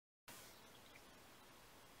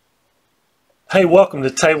Hey, welcome to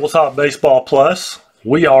Tabletop Baseball Plus.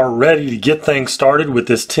 We are ready to get things started with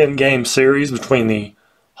this 10-game series between the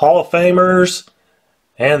Hall of Famers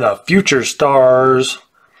and the Future Stars.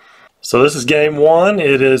 So this is game one.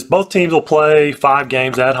 Both teams will play 5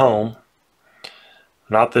 games at home.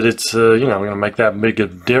 Not that it's going to make that big a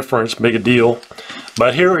difference, big a deal.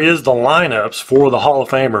 But here is the lineups for the Hall of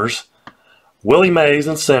Famers. Willie Mays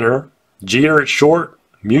in center, Jeter at short,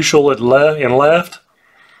 Musial in left.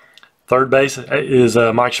 Third base is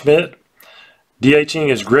Mike Schmidt. DHing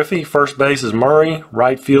is Griffey. First base is Murray.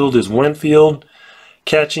 Right field is Winfield.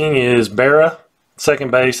 Catching is Berra.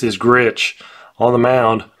 Second base is Grich. On the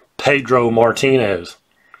mound, Pedro Martinez.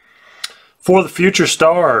 For the Future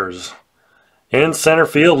Stars, in center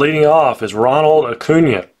field leading off is Ronald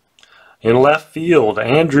Acuna. In left field,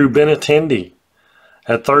 Andrew Benintendi.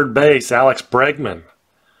 At third base, Alex Bregman.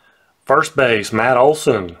 First base, Matt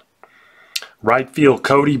Olson. Right field,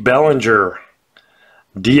 Cody Bellinger.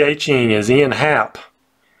 DHing is Ian Happ.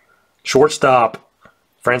 Shortstop,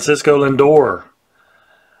 Francisco Lindor.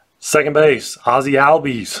 Second base, Ozzie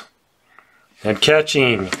Albies. And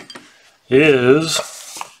catching is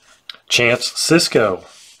Chance Sisco.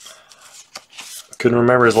 Couldn't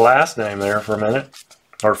remember his last name there for a minute,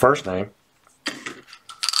 or first name.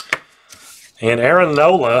 And Aaron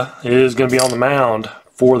Nola is going to be on the mound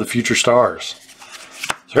for the Future Stars.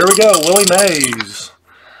 So here we go, Willie Mays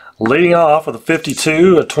leading off with a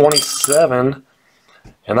 52, a 27,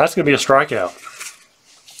 and that's going to be a strikeout.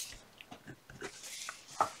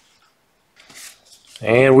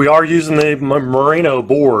 And we are using the Merino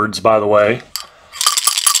boards, by the way.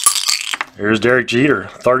 Here's Derek Jeter,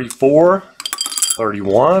 34,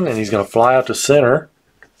 31, and he's going to fly out to center.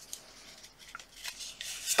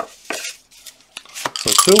 So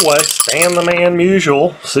two-way, Stan the Man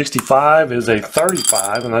Musial, 65 is a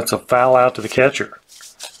 35, and that's a foul out to the catcher.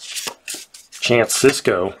 Chance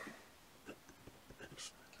Sisco.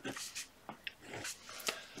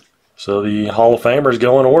 So the Hall of Famers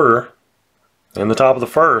go in order in the top of the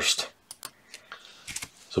first.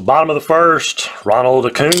 So bottom of the first, Ronald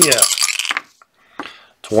Acuna,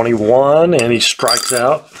 21, and he strikes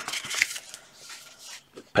out.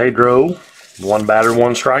 Pedro, one batter,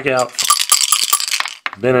 one strikeout.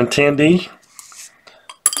 Benintendi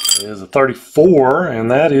is a 34,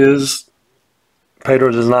 and that is,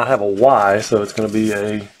 Pedro does not have a Y, so it's going to be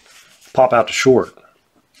a pop out to short.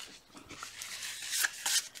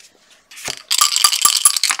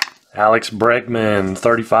 Alex Bregman,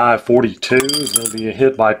 35-42, is going to be a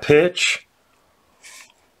hit by pitch.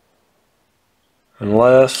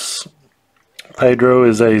 Unless Pedro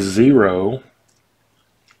is a 0.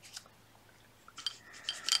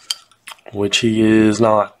 Which he is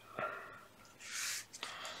not.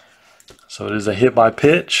 So it is a hit by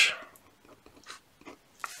pitch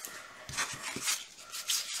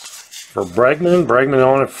for Bregman. Bregman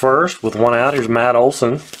on at first with one out. Here's Matt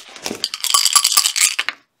Olson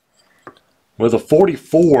with a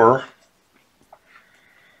 44.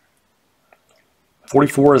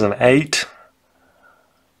 44 is an 8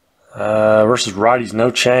 versus righties, no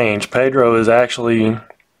change. Pedro is actually, I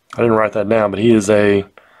didn't write that down, but he is a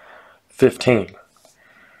 15.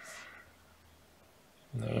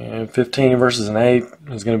 And 15 versus an 8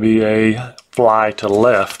 is going to be a fly to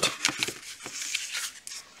left.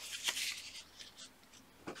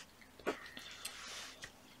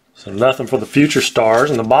 So nothing for the Future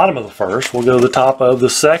Stars in the bottom of the first. We'll go to the top of the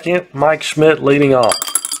second. Mike Schmidt leading off.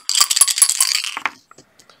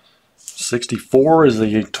 64 is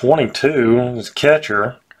the 22, his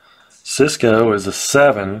catcher. Sisco is a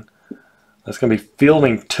 7. That's going to be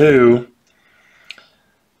fielding 2.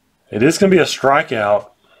 It is going to be a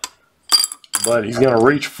strikeout, but he's going to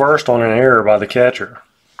reach first on an error by the catcher.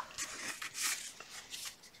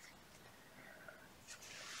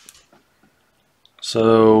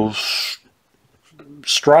 So,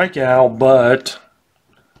 strikeout, but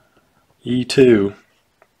E2.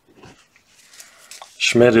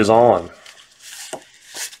 Schmidt is on.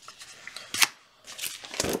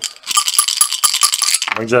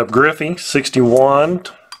 Brings up Griffey, 61.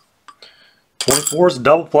 24 is a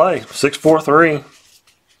double play, 6-4-3.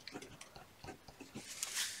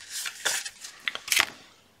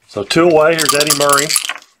 So two away, here's Eddie Murray,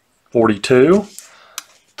 42.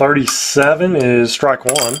 37 is strike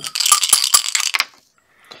 1.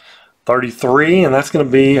 33, and that's going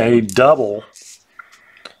to be a double.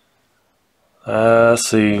 Let's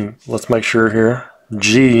see, let's make sure here.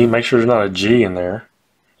 G, make sure there's not a G in there.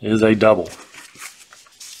 It is a double.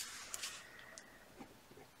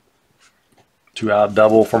 2-out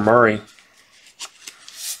double for Murray.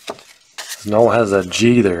 Nola has a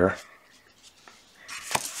G there.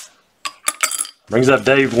 Brings up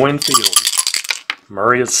Dave Winfield.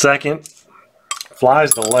 Murray at second.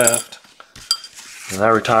 Flies to left. And that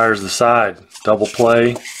retires the side. Double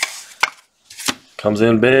play. Comes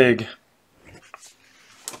in big.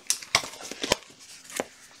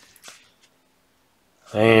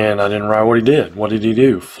 And I didn't write what he did. What did he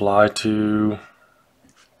do? Fly to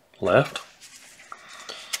left.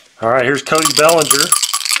 Alright, here's Cody Bellinger.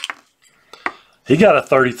 He got a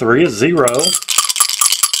 33, a 0.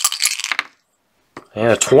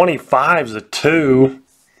 And a 25 is a 2.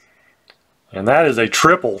 And that is a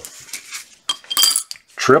triple.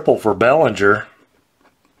 Triple for Bellinger.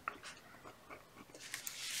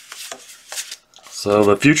 So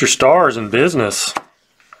the future stars in business.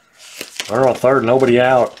 Runner on third, nobody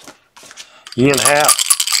out. Ian Happ.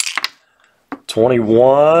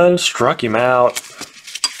 21, struck him out.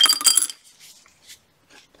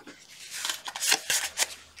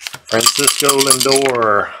 Francisco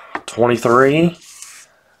Lindor. 23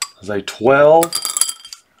 is a 12.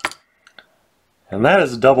 And that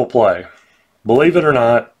is a double play. Believe it or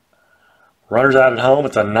not, runners out at home,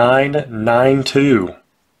 it's a 9-9-2.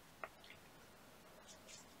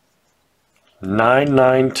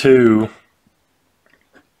 9-9-2.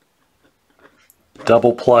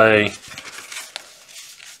 Double play.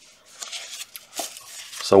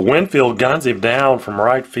 So Winfield guns him down from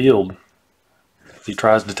right field as he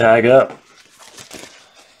tries to tag up.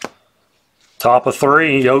 Top of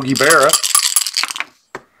 3, Yogi Berra.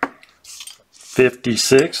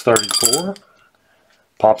 56-34.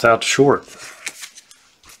 Pops out to short.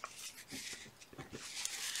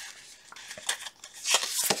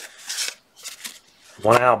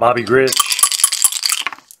 One out, Bobby Grich.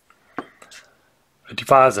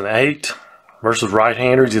 55 is an 8 versus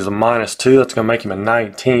right-handers. He's a -2. That's going to make him a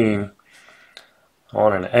 19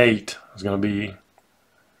 on an 8. It's going to be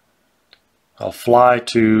a fly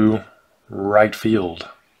to right field.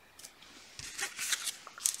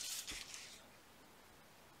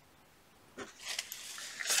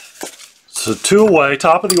 So 2 away,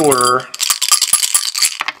 top of the order.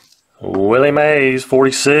 Willie Mays,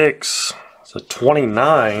 46. It's a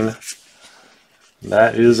 29.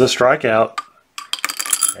 That is a strikeout.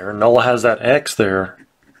 Aaron Nola has that X there.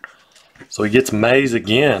 So he gets Mays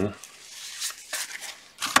again.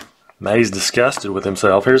 Mays disgusted with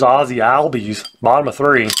himself. Here's Ozzie Albies, bottom of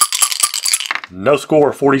 3. No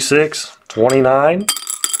score, 46, 29.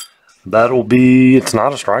 That'll be, it's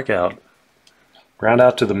not a strikeout. Ground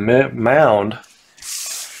out to the mound.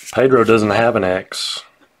 Pedro doesn't have an X.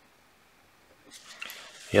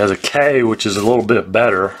 He has a K, which is a little bit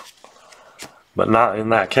better, but not in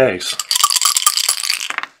that case.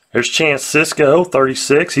 There's Chance Sisco,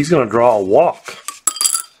 36. He's going to draw a walk.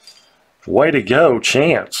 Way to go,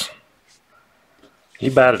 Chance. He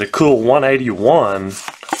batted a cool 181 in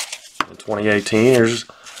 2018. Here's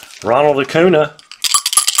Ronald Acuna,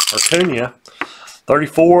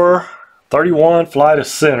 34, 31, fly to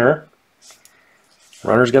center.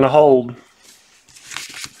 Runner's going to hold.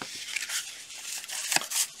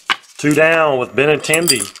 2 down with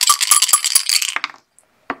Benintendi.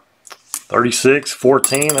 36,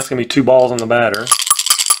 14. That's going to be 2 balls on the batter.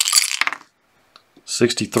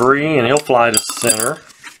 63, and he'll fly to center.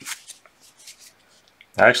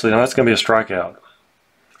 Actually, no, that's going to be a strikeout.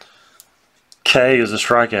 K is a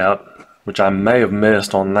strikeout, which I may have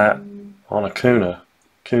missed on that, on Acuna.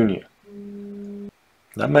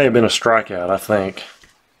 That may have been a strikeout, I think.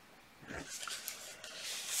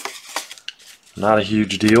 Not a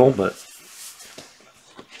huge deal, but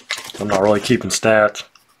I'm not really keeping stats.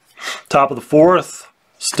 Top of the 4th,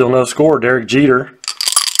 still no score, Derek Jeter.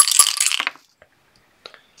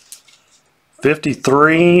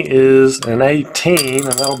 53 is an 18,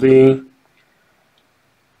 and that'll be,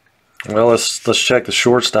 well, let's check the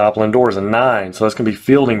shortstop. Lindor is a 9, so that's going to be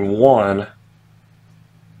fielding 1.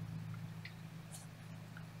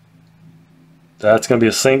 That's going to be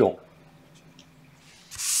a single.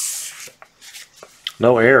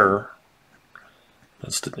 No error.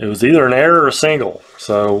 It was either an error or a single.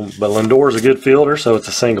 So, but Lindor is a good fielder, so it's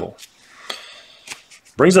a single.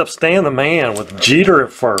 Brings up Stan the Man with Jeter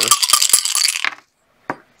at first.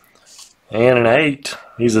 And an 8.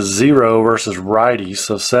 He's a 0 versus righties,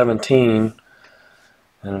 so 17.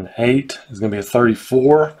 And an 8 is going to be a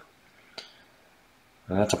 34.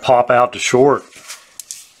 And that's a pop out to short.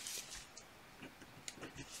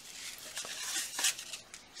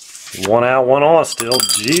 One out, one on still.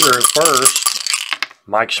 Jeter at first.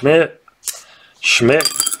 Mike Schmidt. Schmidt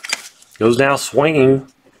goes down swinging.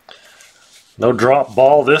 No drop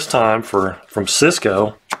ball this time from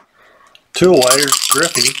Sisco. 2 away. Here's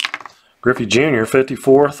Griffey. Griffey Jr.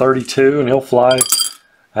 54, 32, and he'll fly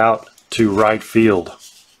out to right field.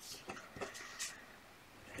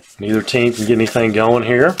 Neither team can get anything going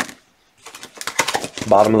here.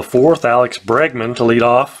 Bottom of the fourth, Alex Bregman to lead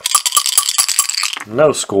off.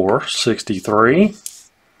 No score, 63.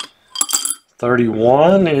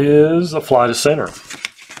 31 is a fly to center.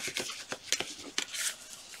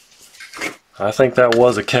 I think that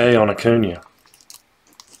was a K on Acuna.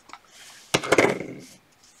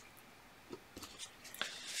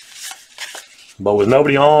 But with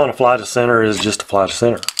nobody on, a fly to center is just a fly to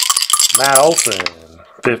center. Matt Olson,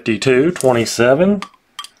 52, 27.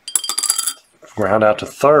 Ground out to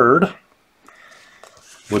third.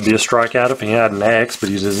 Would be a strikeout if he had an X, but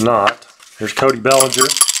he does not. Here's Cody Bellinger.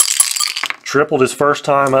 Tripled his first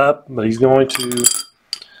time up, but he's going to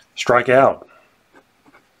strike out.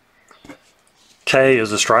 K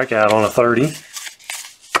is a strikeout on a 30.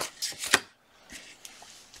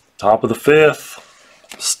 Top of the fifth.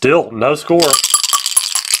 Still no score.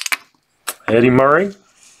 Eddie Murray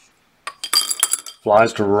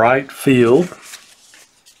flies to right field.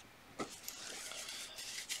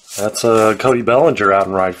 That's Cody Bellinger out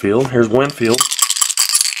in right field. Here's Winfield.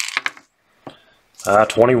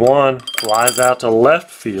 21 flies out to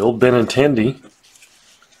left field. Benintendi.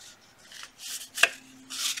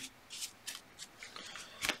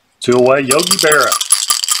 Two away, Yogi Berra.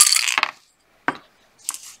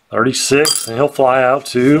 36, and he'll fly out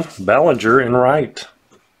to Bellinger in right.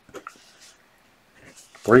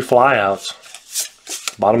 3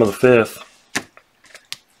 flyouts. Bottom of the fifth.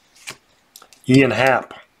 Ian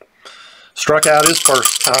Happ struck out his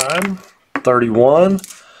first time. 31.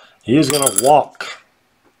 He is going to walk.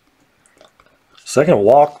 Second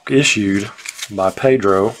walk issued by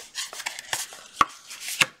Pedro.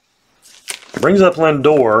 Brings up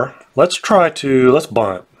Lindor. Let's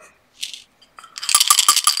bunt.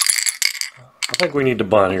 I think we need to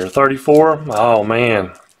bunt here. 34. Oh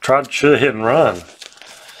man, should have hit and run,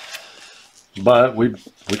 but we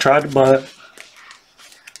tried to bunt.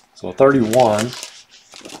 So 31,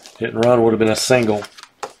 hit and run would have been a single.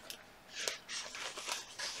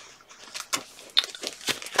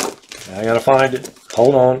 I gotta find it.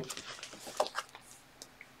 Hold on.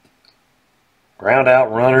 Ground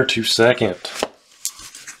out runner to second.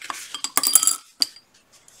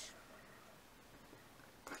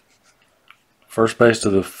 First base to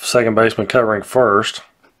the second baseman covering first.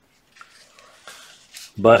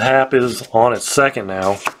 But Happ is on at second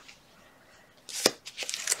now.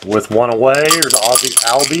 With one away, here's Ozzie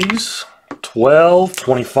Albies. 12,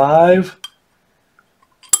 25.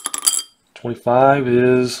 25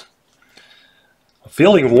 is a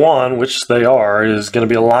fielding one, which they are, is going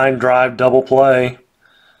to be a line drive double play.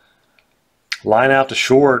 Line out to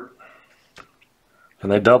short. And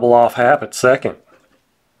they double off Happ at second.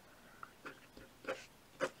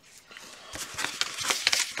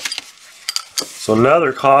 So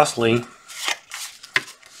another costly,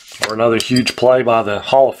 or another huge play by the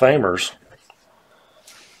Hall of Famers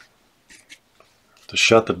to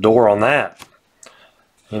shut the door on that.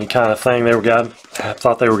 Any kind of thing I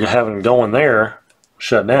thought they were having going there,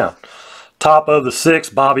 shut down. Top of the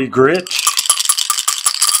sixth, Bobby Grich.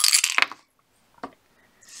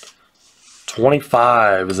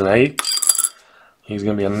 25 is an 8. He's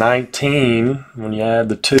going to be a 19 when you add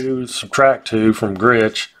the 2, subtract 2 from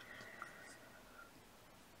Grich.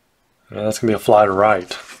 Yeah, that's going to be a fly to right.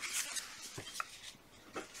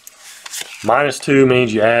 -2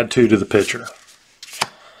 means you add 2 to the pitcher.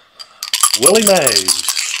 Willie Mays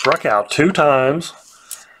struck out 2 times.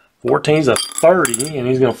 14's a 30, and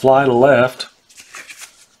he's going to fly to left.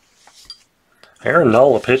 Aaron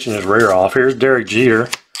Nola pitching his rear off. Here's Derek Jeter.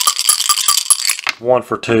 1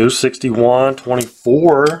 for 2, 61,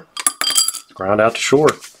 24. Ground out to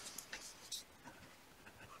short.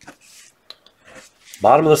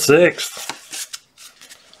 Bottom of the sixth.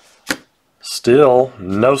 Still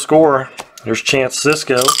no score. Here's Chance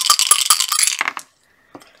Sisco.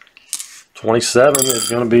 27 is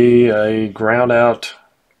going to be a ground out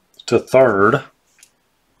to third.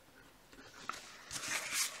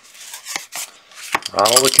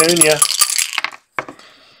 Ronald Acuna.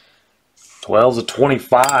 12's a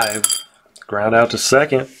 25. Ground out to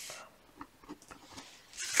second.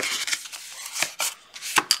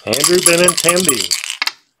 Andrew Benintendi.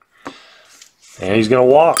 And he's going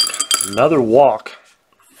to walk. Another walk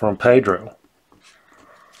from Pedro.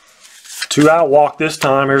 2-out walk this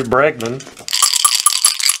time. Here's Bregman.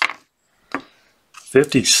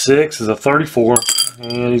 56 is a 34.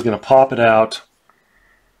 And he's going to pop it out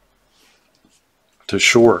to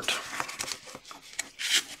short.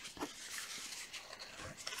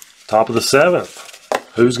 Top of the seventh.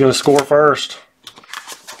 Who's going to score first?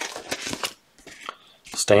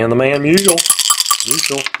 Stan the Man Musial.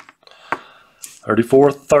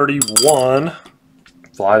 34-31.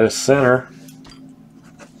 Fly to center.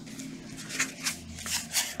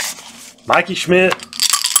 Mikey Schmidt.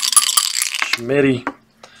 Schmitty.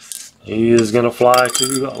 He is going to fly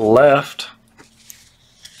to left.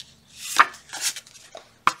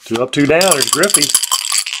 2 up, 2 down. There's Griffey.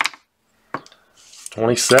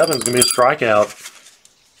 27 is going to be a strikeout.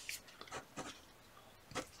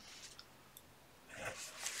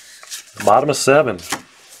 Bottom of 7.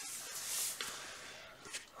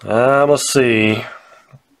 Let's see.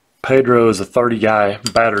 Pedro is a 30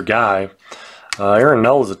 batter guy. Aaron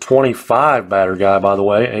Nola is a 25 batter guy, by the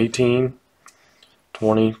way. 18,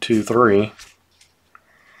 22, 3.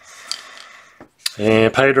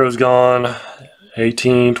 And Pedro's gone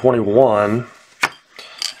 18, 21.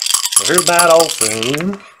 So here's Matt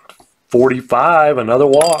Olson. 45, another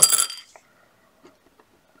walk.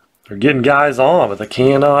 They're getting guys on, but they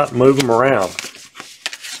cannot move them around.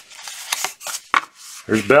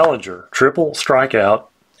 Here's Bellinger. Triple strikeout.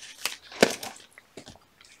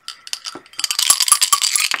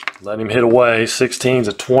 Let him hit away. 16's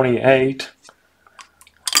a 28.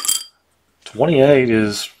 28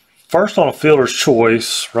 is first on a fielder's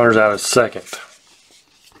choice. Runners out at second.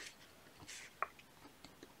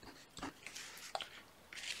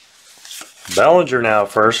 Bellinger now at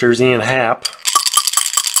first. Here's Ian Happ.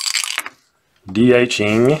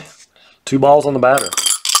 DHing. 2 balls on the batter.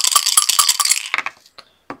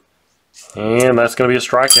 And that's going to be a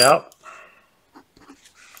strikeout.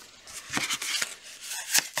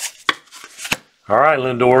 All right,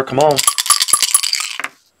 Lindor, come on.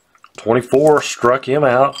 24 struck him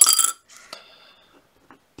out.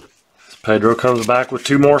 Pedro comes back with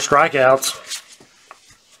 2 more strikeouts.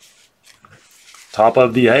 Top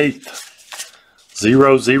of the 8th.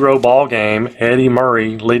 0-0 ball game. Eddie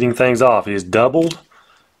Murray leading things off. He's doubled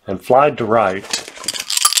and flied to right.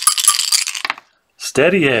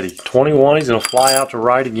 Steady Eddie. 21. He's going to fly out to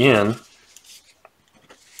right again.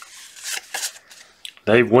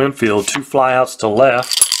 Dave Winfield, 2 flyouts to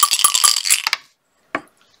left.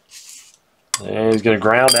 And he's going to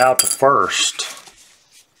ground out to first.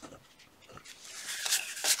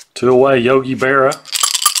 2 away, Yogi Berra.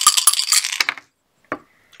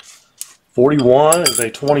 41 is a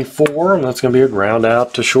 24, and that's going to be a ground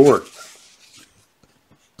out to short.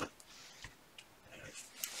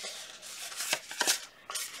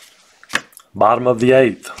 Bottom of the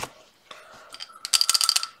 8th.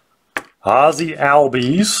 Ozzie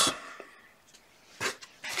Albies,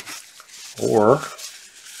 or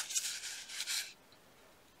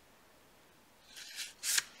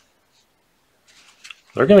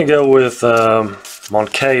they're going to go with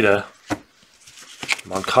Moncada.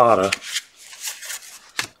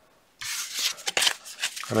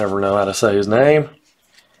 I never know how to say his name.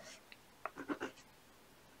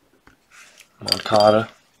 Moncada.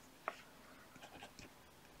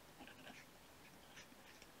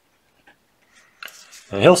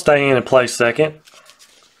 And he'll stay in and play second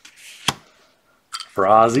for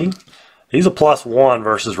Ozzie. He's a +1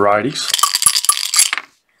 versus righties.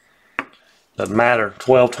 Doesn't matter.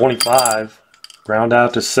 12-25. Ground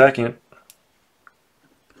out to second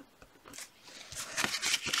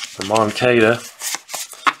for Moncada.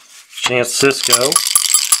 Chance Cisco.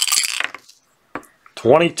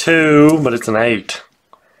 22, but it's an 8.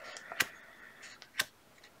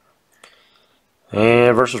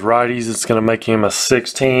 And versus righties, it's going to make him a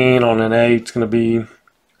 16. On an 8, it's going to be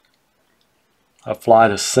a fly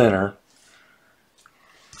to center.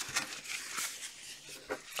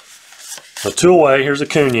 So 2 away. Here's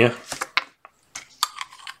Acuna.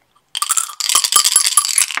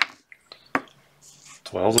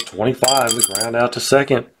 Twelve's a 25. We ground out to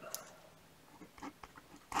second.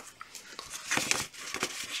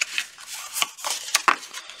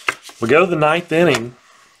 We go to the 9th inning.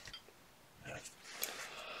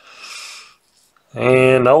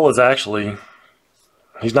 And Nola's actually,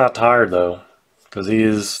 he's not tired though, because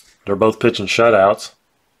they're both pitching shutouts.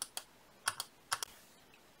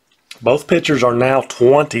 Both pitchers are now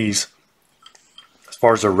 20s as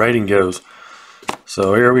far as their rating goes.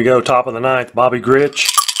 So here we go, top of the 9th, Bobby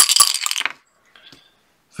Grich.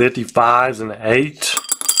 55's an 8.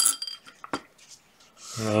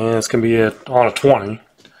 And it's going to be on a 20.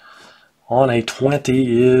 On a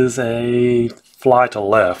 20 is a fly to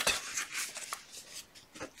left.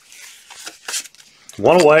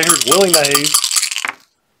 1 away, here's Willie Mays.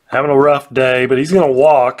 Having a rough day, but he's going to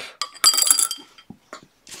walk.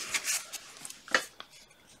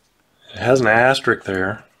 It has an asterisk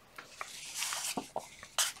there.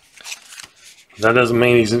 That doesn't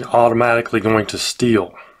mean he's automatically going to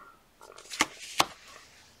steal.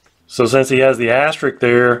 So since he has the asterisk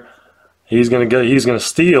there, he's gonna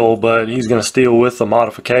steal, but he's gonna steal with the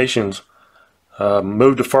modifications.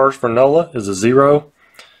 Move to first for Nola is a 0.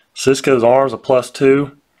 Cisco's arms a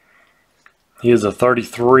 +2. He is a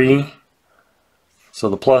 33. So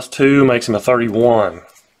the +2 makes him a 31.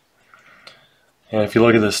 And if you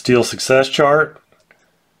look at the steal success chart,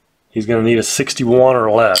 he's going to need a 61 or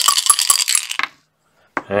less.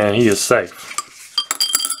 And he is safe.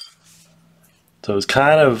 So it's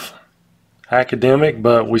kind of academic,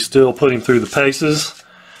 but we still put him through the paces.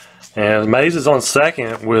 And Mays is on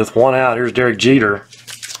second with 1 out. Here's Derek Jeter.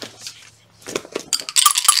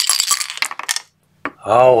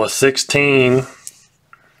 Oh, a 16.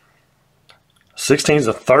 16 is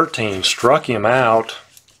a 13. Struck him out.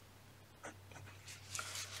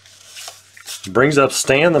 Brings up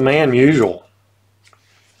Stan the Man Musial.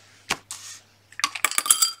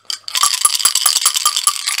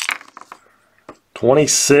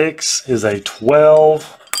 '26 is a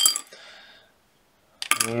 12.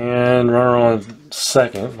 And runner on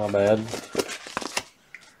second, my bad,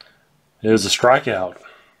 is a strikeout.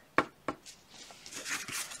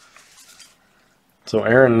 So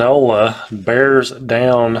Aaron Nola bears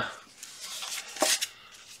down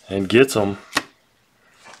and gets him.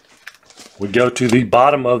 We go to the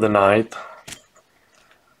bottom of the ninth.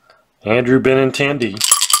 Andrew Benintendi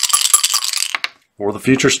for the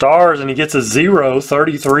Future Stars, and he gets a 0,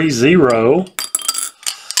 33-0.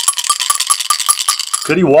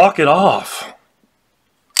 Could he walk it off?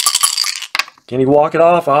 Can he walk it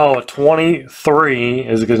off? Oh, a 23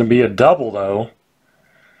 is going to be a double, though.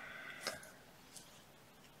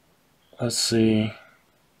 Let's see.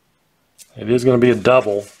 It is going to be a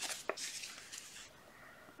double.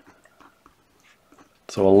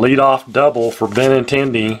 So a leadoff double for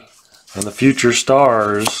Benintendi and the Future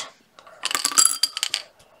Stars.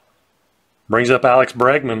 Brings up Alex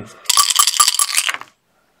Bregman.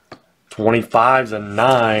 25's a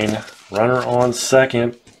 9. Runner on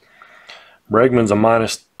second. Bregman's a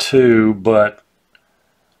 -2, but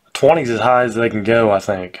 20's as high as they can go, I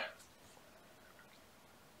think.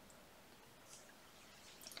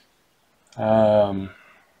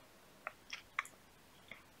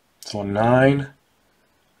 So a 9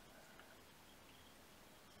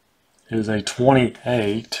 is a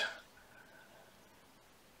 28.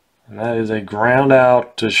 And that is a ground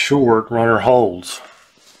out to short. Runner holds.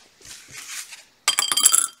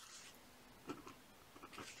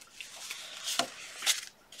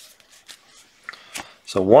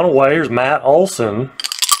 So one away. Here's Matt Olson.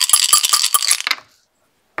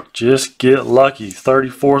 Just get lucky.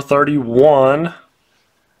 34-31.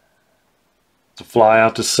 To fly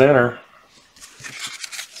out to center.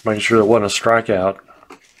 Just making sure it wasn't a strikeout.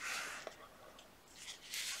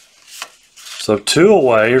 So 2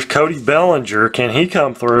 away. Here's Cody Bellinger. Can he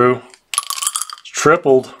come through? It's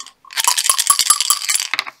tripled.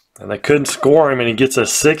 And they couldn't score him, and he gets a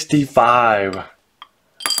 65.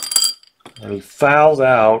 And he fouls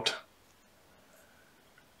out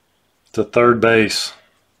to third base.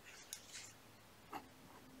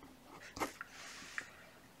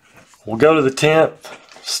 We'll go to the 10th.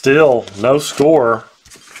 Still no score.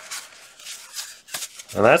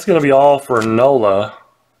 And that's going to be all for Nola.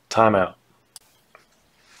 Timeout.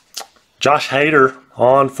 Josh Hader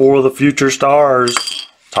on for the Future Stars.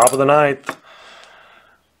 Top of the ninth.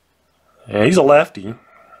 And he's a lefty.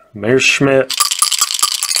 Here's Schmidt.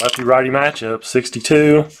 Lefty-righty matchup.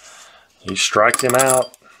 62. He strikes him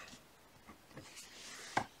out.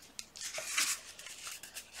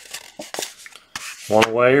 One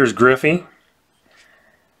away. Here's Griffey.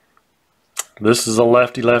 This is a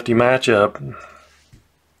lefty-lefty matchup.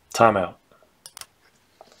 Timeout.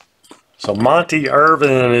 So Monty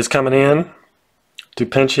Irvin is coming in to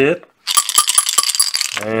pinch hit.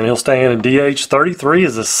 And he'll stay in a DH. 33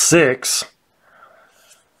 is a 6.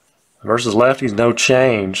 Versus lefties, no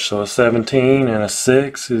change. So a 17 and a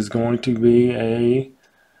 6 is going to be a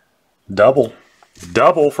double.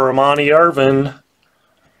 Double for Monty Irvin.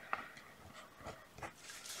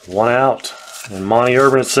 1 out. And Monty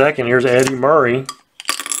Irvin at second. Here's Eddie Murray.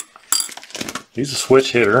 He's a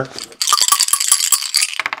switch hitter.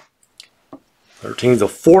 13's a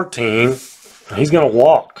 14. He's going to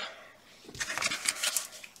walk.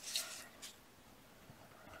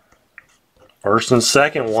 First and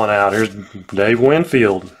second, 1 out. Here's Dave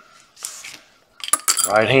Winfield.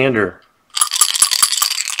 Right-hander.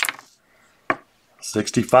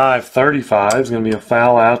 65-35 is going to be a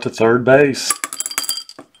foul out to third base.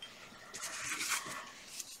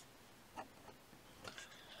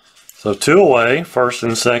 So 2 away, first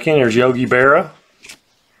and second. Here's Yogi Berra.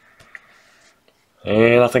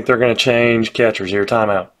 And I think they're going to change catchers here.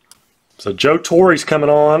 Timeout. So Joe Torre's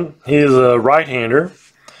coming on. He is a right-hander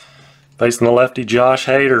facing the lefty Josh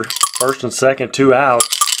Hader. First and second, 2 outs.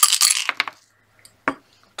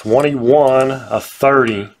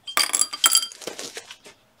 21-30.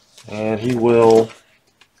 And he will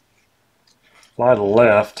fly to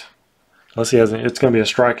left. Unless he has, it's going to be a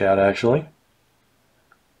strikeout actually.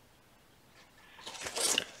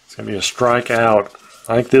 It's going to be a strikeout.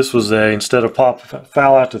 I think this was a, instead of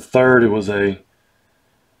foul out to third, it was a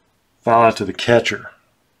foul out to the catcher.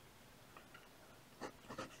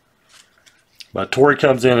 But Torre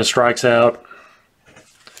comes in and strikes out.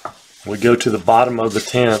 We go to the bottom of the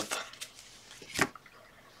 10th.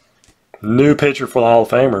 New pitcher for the Hall of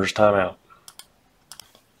Famers, timeout.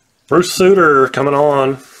 Bruce Sutter coming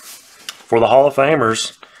on for the Hall of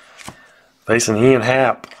Famers, facing Ian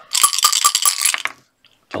Happ.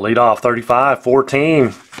 To lead off,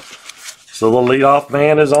 35-14. So the leadoff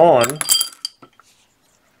man is on.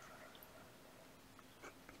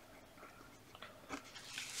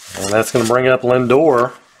 And that's going to bring up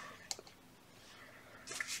Lindor.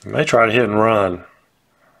 He may try to hit and run.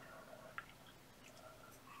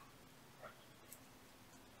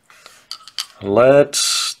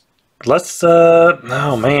 Let's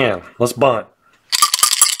oh man, let's bunt.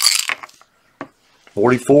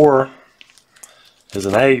 44 is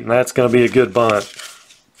an 8, and that's going to be a good bunt.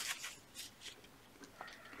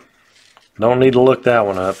 Don't need to look that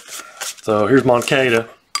one up. So here's Moncada.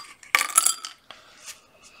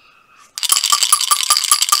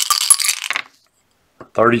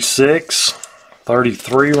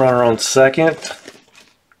 $36-33, runner on second.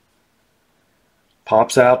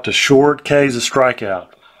 Pops out to short, K's a strikeout.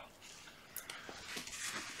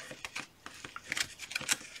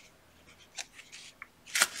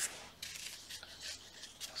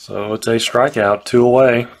 So it's a strikeout, 2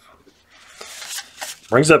 away.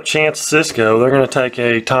 Brings up Chance Sisco. They're going to take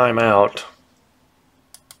a timeout.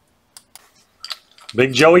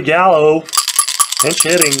 Big Joey Gallo, pinch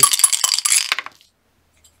hitting.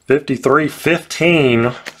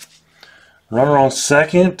 53-15. Runner on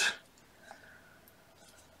second.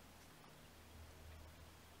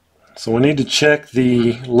 So we need to check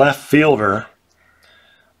the left fielder.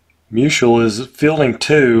 Musial is fielding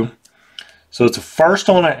 2. So it's a first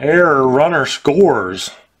on an error, runner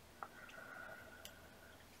scores.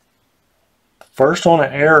 First on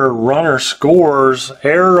an error, runner scores.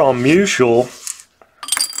 Error on Musial.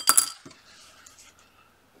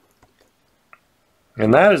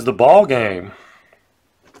 And that is the ball game.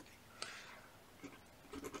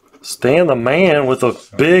 Stan the man with a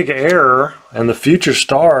big error, and the Future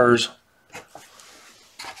Stars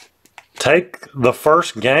take the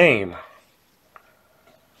first game.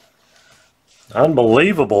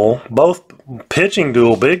 Unbelievable. Both pitching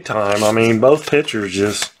duel big time. I mean, both pitchers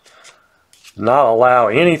just not allow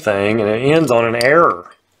anything, and it ends on an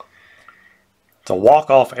error. It's a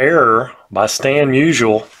walk-off error by Stan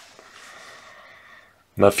Musial.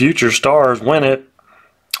 The Future Stars win it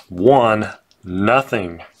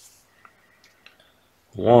 1-0.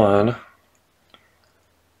 1,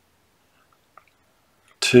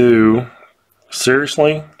 2,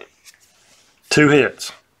 seriously? 2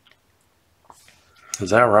 hits. Is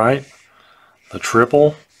that right? The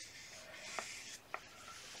triple?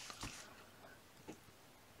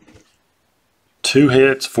 Two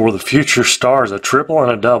hits for the Future Stars, a triple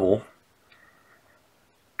and a double.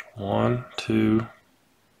 1, 2,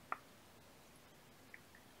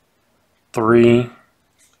 3.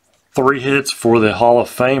 3 hits for the Hall of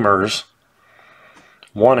Famers.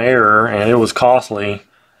 1 error, and it was costly.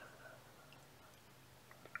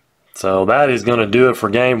 So that is going to do it for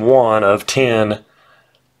game 1 of 10.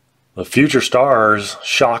 The Future Stars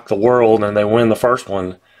shock the world, and they win the first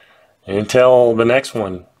one. Until the next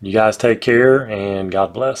one, you guys take care, and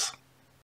God bless.